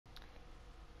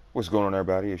What's going on,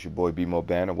 everybody? It's your boy B-Mo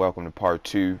Banner. Welcome to part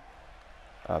 2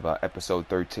 of episode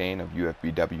 13 of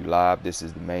UFBW Live. This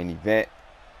is the main event.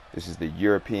 This is the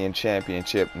European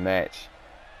Championship match.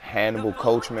 Hannibal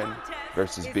Coachman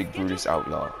versus Big Brutus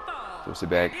Outlaw. So sit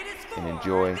back and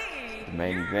enjoy the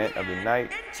main event of the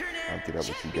night. I'll get up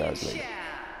with you guys later.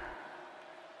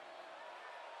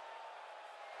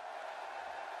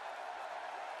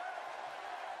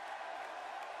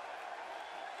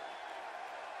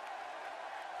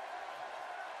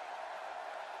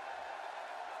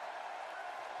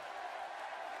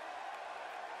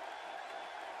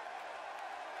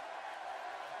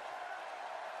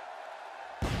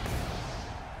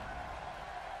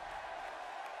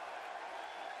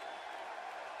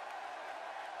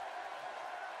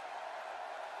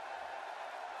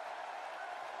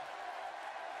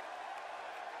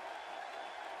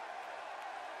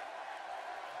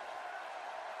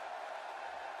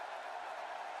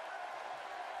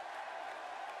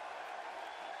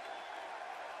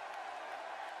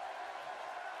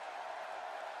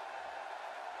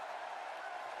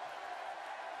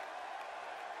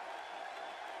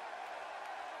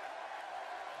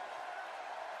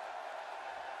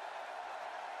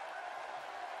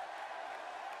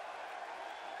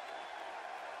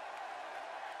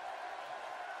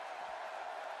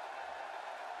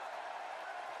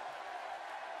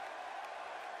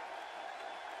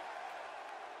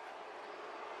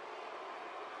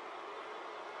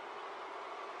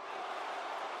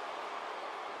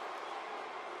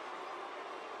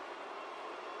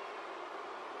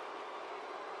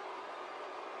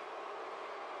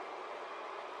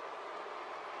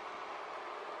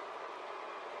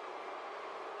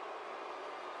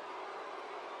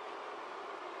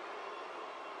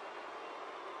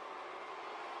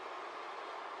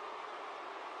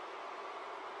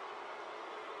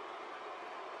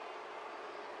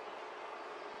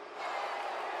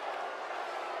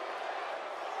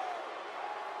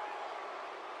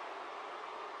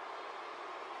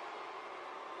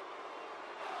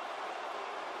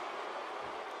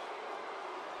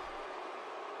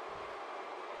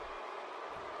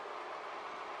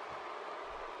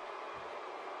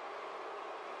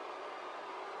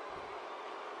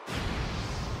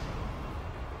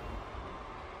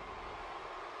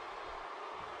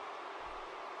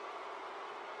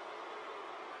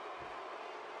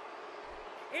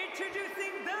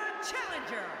 Introducing the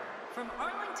challenger from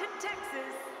Arlington,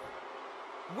 Texas,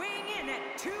 weighing in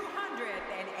at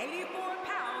 284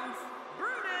 pounds,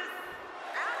 Brutus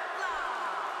Outlaw.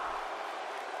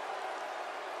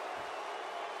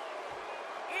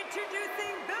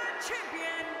 Introducing the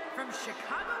champion from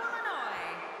Chicago,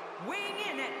 Illinois, weighing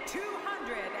in at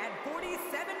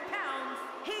 247 pounds,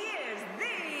 he is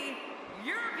the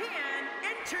European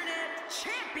Internet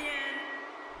Champion,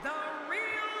 the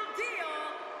real deal,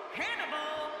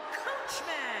 Hannibal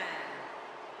Coachman.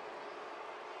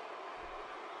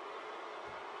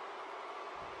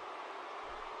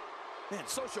 Man,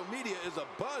 social media is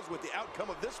abuzz with the outcome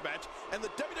of this match, and the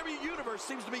WWE Universe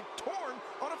seems to be torn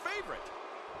on a favorite.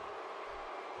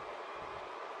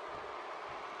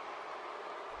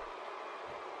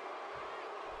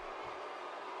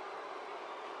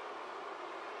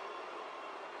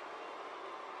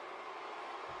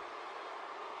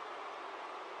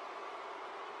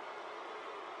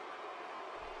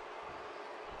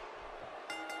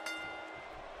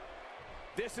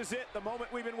 This is it, the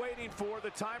moment we've been waiting for.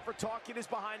 The time for talking is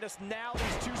behind us. Now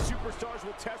these two superstars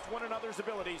will test one another's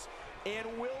abilities and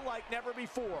will like never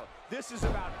before. This is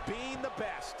about being the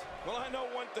best. Well, I know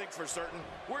one thing for certain.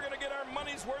 We're going to get our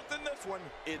money's worth in this one.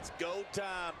 It's go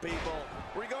time, people.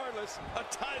 Regardless, a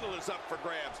title is up for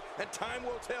grabs, and time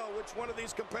will tell which one of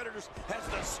these competitors has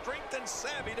the strength and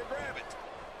savvy to grab it.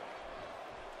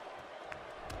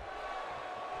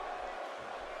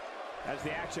 As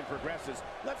the action progresses,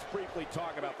 let's briefly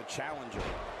talk about the challenger.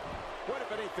 What,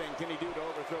 if anything, can he do to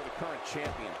overthrow the current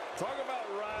champion? Talk about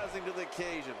rising to the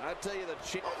occasion. I tell you,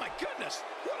 oh my goodness,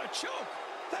 what a choke.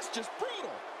 That's just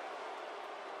brutal.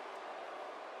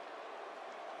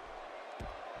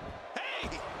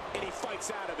 Hey! And he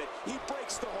fights out of it. He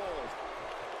breaks the hold.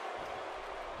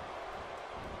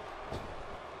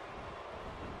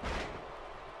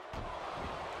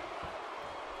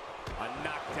 A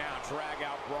knockdown,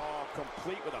 drag-out brawl,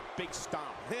 complete with a big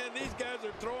stomp. And these guys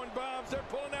are throwing bombs. They're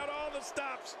pulling out all the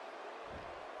stops.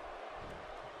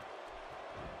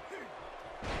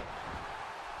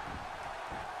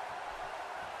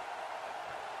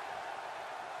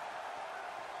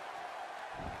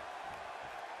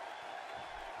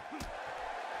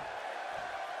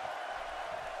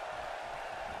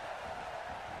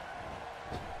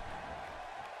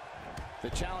 The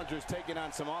challenger's taking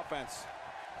on some offense,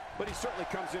 but he certainly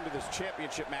comes into this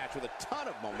championship match with a ton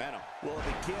of momentum. Well, if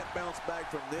he can't bounce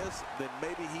back from this, then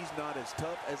maybe he's not as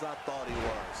tough as I thought he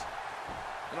was.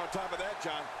 And on top of that,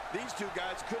 John, these two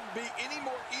guys couldn't be any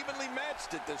more evenly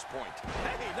matched at this point.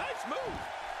 Hey, nice move.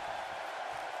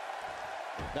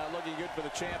 Not looking good for the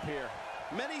champ here.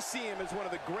 Many see him as one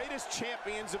of the greatest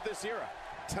champions of this era.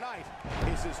 Tonight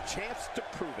is his chance to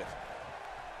prove it.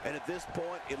 And at this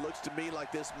point, it looks to me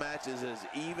like this match is as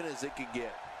even as it could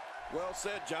get. Well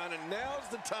said, John, and now's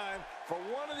the time for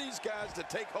one of these guys to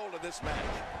take hold of this match.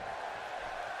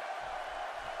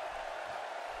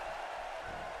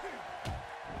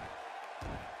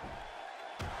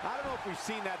 I don't know if we've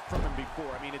seen that from him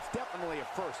before. I mean, it's definitely a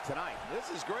first tonight. This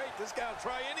is great. This guy will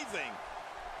try anything.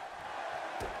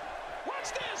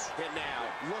 Watch this! And now,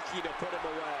 looking to put him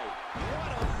away.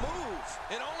 What a move!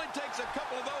 It only takes a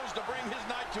couple of those to bring his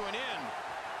night to an end.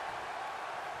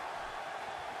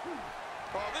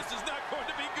 Oh, this is not going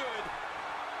to be good.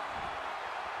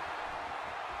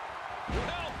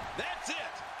 Well, that's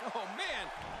it. Oh, man.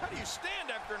 How do you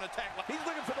stand after an attack like... He's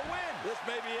looking for the win. This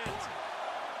may be it.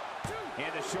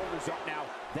 And the shoulder's up now.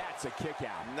 That's a kick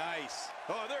out. Nice.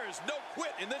 Oh, there is no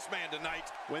quit in this man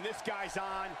tonight. When this guy's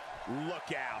on,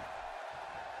 look out.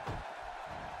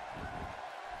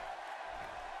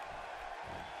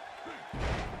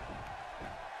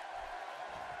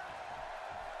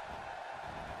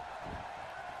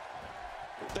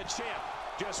 The champ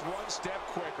just one step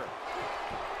quicker.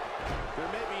 There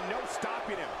may be no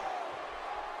stopping him.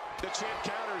 The champ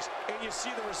counters, and you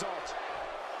see the result.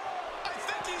 I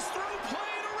think he's through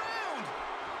playing around.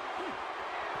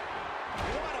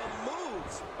 What a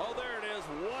move. Oh, there it is.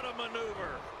 What a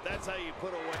maneuver. That's how you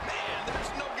put away. Man,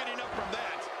 there's no getting up from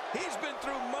that. He's been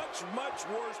through much, much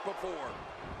worse before.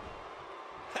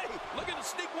 Hey, look at him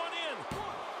sneak one in.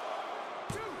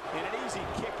 And an easy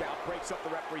kick out breaks up the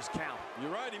referee's count.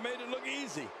 You're right, he made it look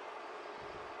easy.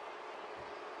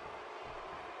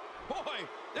 Boy,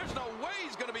 there's no way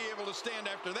he's going to be able to stand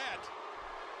after that.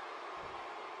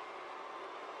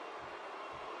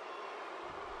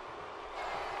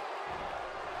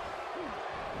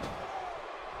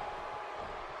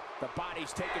 The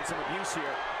body's taking some abuse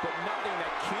here, but nothing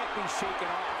that can't be shaken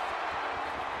off.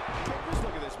 Just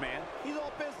look at this man. He's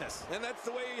all business. And that's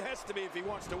the way he has to be if he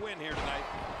wants to win here tonight.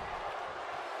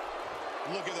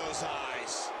 Look at those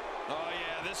eyes. Oh,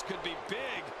 yeah, this could be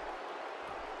big.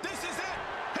 This is it.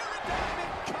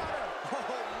 Diamond cutter.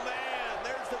 Oh, man,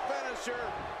 there's the finisher.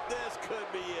 This could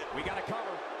be it. We got to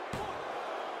cover.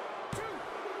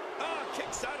 Oh,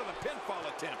 kicks out of the pinfall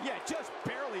attempt. Yeah, just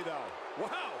barely, though.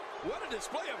 Wow, what a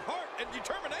display of heart and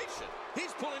determination.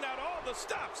 He's pulling out all the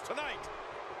stops tonight.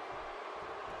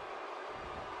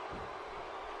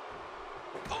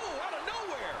 Oh, out of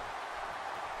nowhere.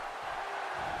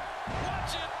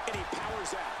 Watch it. And he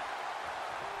powers out.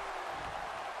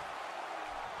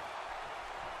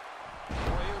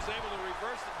 Boy, he was able to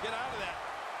reverse it and get out of that.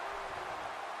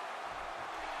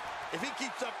 If he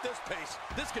keeps up this pace,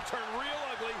 this could turn real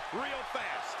ugly real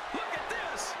fast. Look at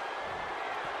this.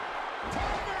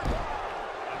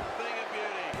 A thing of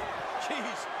beauty.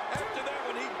 Jeez, after that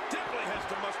one, he definitely has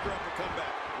to muster up a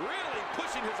comeback. Really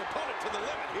pushing his opponent to the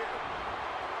limit here.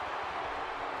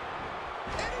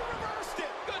 And he reversed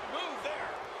it. Good move there.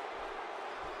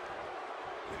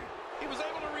 He was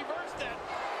able to reverse that.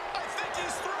 I think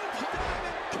he's through.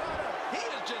 Diamond cutter. He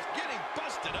is just getting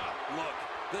busted up. Look,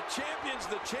 the champion's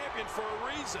the champion for a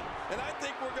reason. And I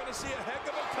think we're going to see a heck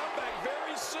of a comeback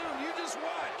very soon. You just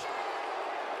watch.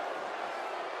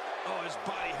 Oh, his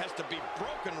body has to be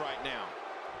broken right now.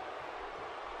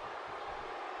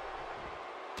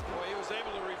 Boy, he was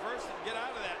able to reverse it and get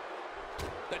out of that.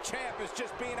 The champ is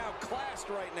just being outclassed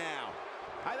right now.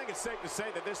 I think it's safe to say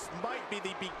that this might be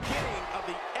the beginning of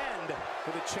the end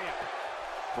for the champ.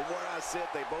 From where I sit,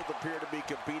 they both appear to be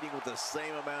competing with the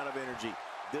same amount of energy.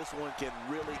 This one can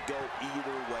really go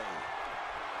either way.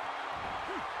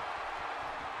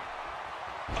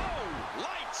 Oh,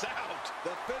 lights out.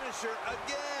 The finisher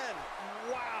again.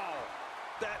 Wow.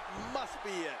 That must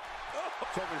be it.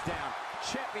 Shoulders down.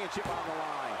 Championship on the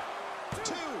line.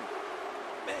 2.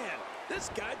 Man, this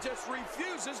guy just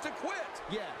refuses to quit.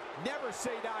 Yeah, never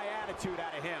say die attitude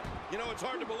out of him. You know, it's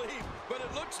hard to believe, but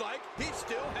it looks like he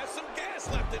still has some gas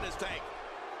left in his tank.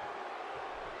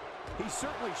 He's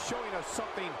certainly showing us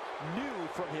something new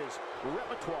from his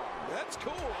repertoire. That's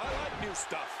cool. I like new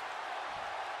stuff.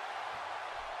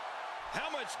 How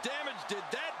much damage did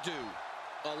that do?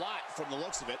 A lot from the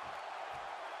looks of it.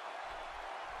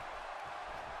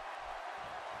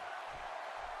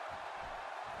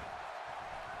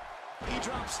 He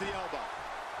drops the elbow.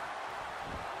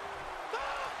 Oh,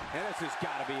 And this has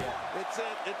got to be it. It's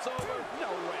it. It's over. No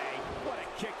way. What a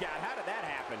kick out. How did that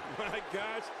happen? My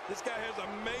gosh, this guy has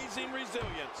amazing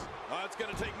resilience. It's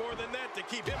going to take more than that to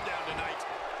keep him down tonight.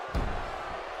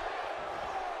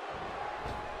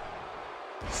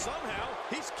 Somehow,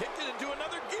 he's kicked it into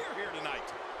another gear here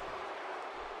tonight.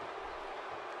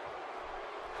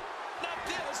 Not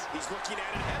this. He's looking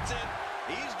at it. That's it.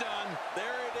 He's done.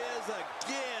 There it is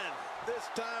again. This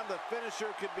time the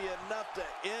finisher could be enough to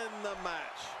end the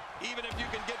match. Even if you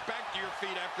can get back to your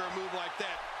feet after a move like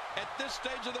that, at this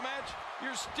stage of the match,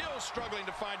 you're still struggling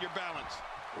to find your balance.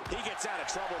 He gets out of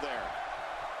trouble there.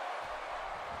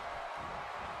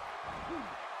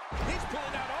 He's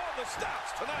pulling out all the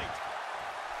stops tonight.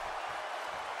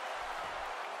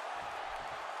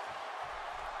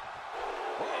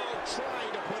 Oh, trying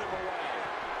to put him away.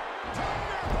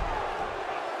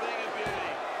 Thing of beauty.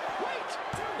 Wait,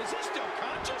 is he still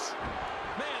conscious?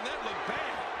 Man, that looked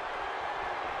bad.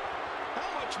 How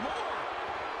much more?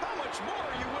 How much more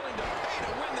are you willing to pay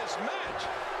to win this match?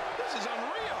 This is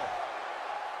unreal.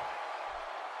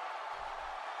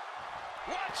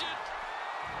 Watch it.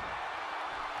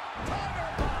 Tiger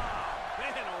bomb.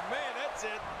 Man, oh man, that's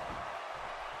it.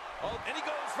 Oh, and he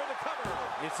goes for the cover.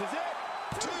 This is it.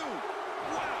 2.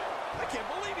 Wow. I can't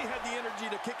believe he had the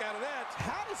energy to kick out of that.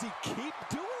 How does he keep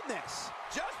doing this?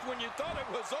 Just when you thought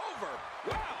it was over.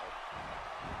 Wow.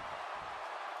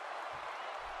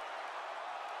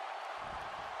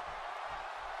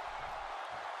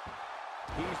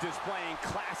 He's displaying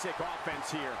classic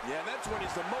offense here. Yeah, that's when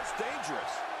he's the most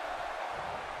dangerous.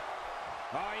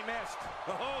 Oh, he missed.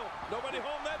 Oh, nobody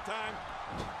home that time.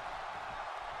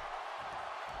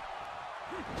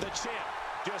 The champ,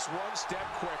 just one step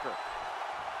quicker.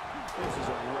 This is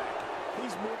a wreck.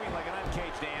 He's moving like an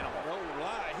uncaged animal. No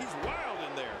lie, he's wild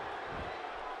in there.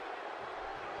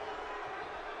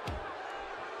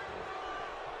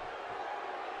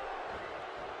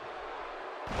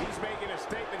 He's making a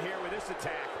statement here with this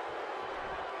attack.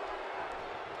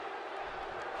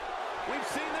 We've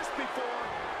seen this before.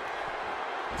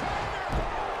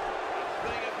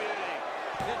 Thing of beauty.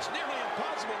 It's nearly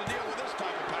impossible to deal with this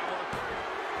type of power.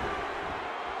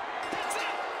 That's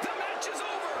it! The match is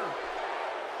over!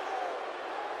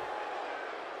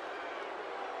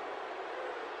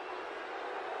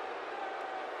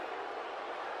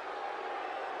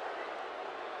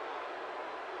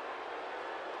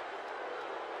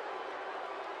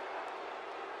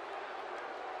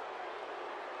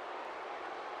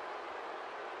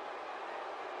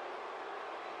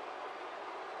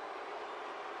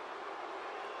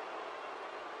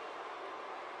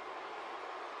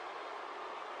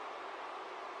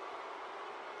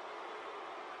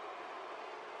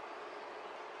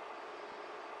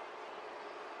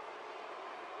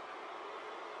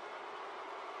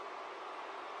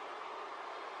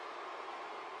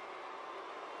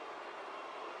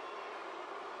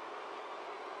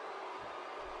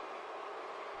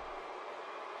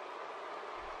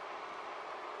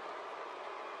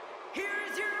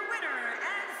 Here's your winner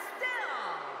and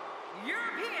still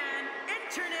European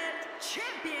Internet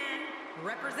Champion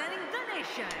representing the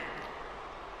nation.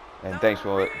 And thanks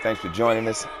for joining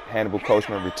us. Hannibal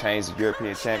Coachman retains the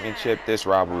European Championship. This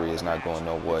rivalry is not going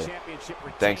nowhere.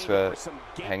 Thanks for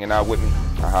hanging out with me.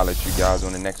 I'll holler at you guys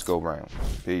on the next go round.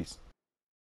 Peace.